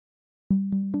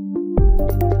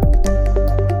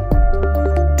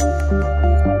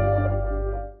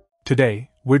Today,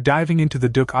 we're diving into the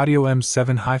Douk Audio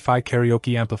M7 HiFi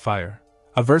Karaoke Amplifier,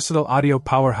 a versatile audio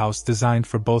powerhouse designed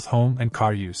for both home and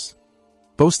car use.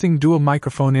 Boasting dual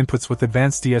microphone inputs with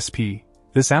advanced DSP,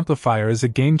 this amplifier is a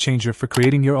game-changer for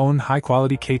creating your own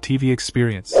high-quality KTV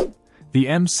experience. The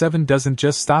M7 doesn't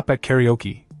just stop at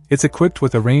karaoke, it's equipped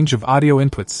with a range of audio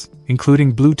inputs,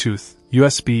 including Bluetooth,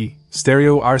 USB,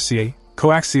 stereo RCA,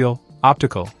 coaxial,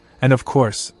 optical, and of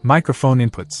course, microphone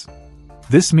inputs.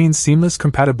 This means seamless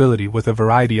compatibility with a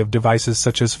variety of devices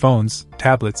such as phones,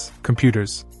 tablets,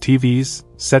 computers, TVs,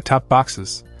 set-top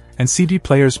boxes, and CD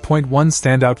players. One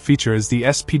standout feature is the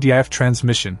SPDIF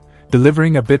transmission,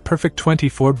 delivering a bit-perfect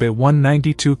 24-bit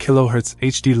 192 kHz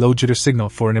HD low jitter signal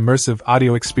for an immersive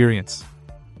audio experience.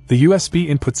 The USB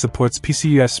input supports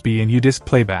PC USB and UDisc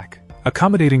playback,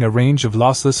 accommodating a range of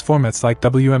lossless formats like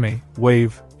WMA,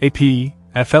 WAV, APE,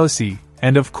 FLAC,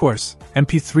 and of course,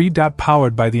 MP3.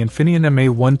 Powered by the Infineon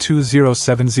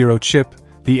MA12070 chip,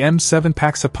 the M7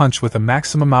 packs a punch with a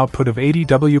maximum output of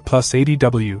 80W plus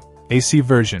 80W, AC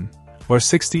version, or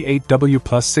 68W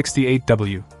plus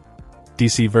 68W,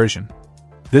 DC version.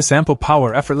 This ample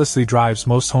power effortlessly drives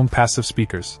most home passive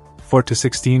speakers, 4 to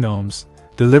 16 ohms,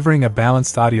 delivering a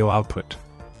balanced audio output.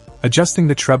 Adjusting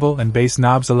the treble and bass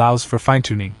knobs allows for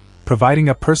fine-tuning, providing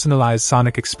a personalized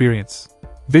sonic experience.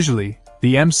 Visually,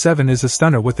 the M7 is a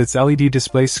stunner with its LED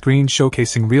display screen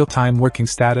showcasing real-time working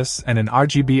status and an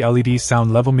RGB LED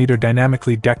sound level meter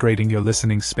dynamically decorating your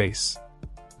listening space.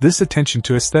 This attention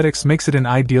to aesthetics makes it an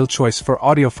ideal choice for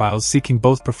audiophiles seeking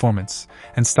both performance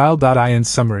and style. In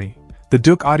summary, the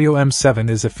Douk Audio M7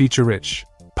 is a feature-rich,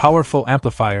 powerful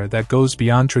amplifier that goes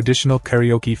beyond traditional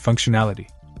karaoke functionality.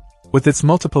 With its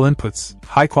multiple inputs,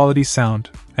 high-quality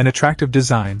sound, and attractive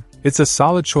design, it's a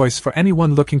solid choice for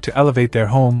anyone looking to elevate their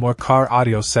home or car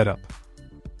audio setup.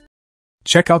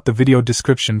 Check out the video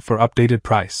description for updated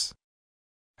price.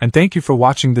 And thank you for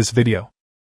watching this video.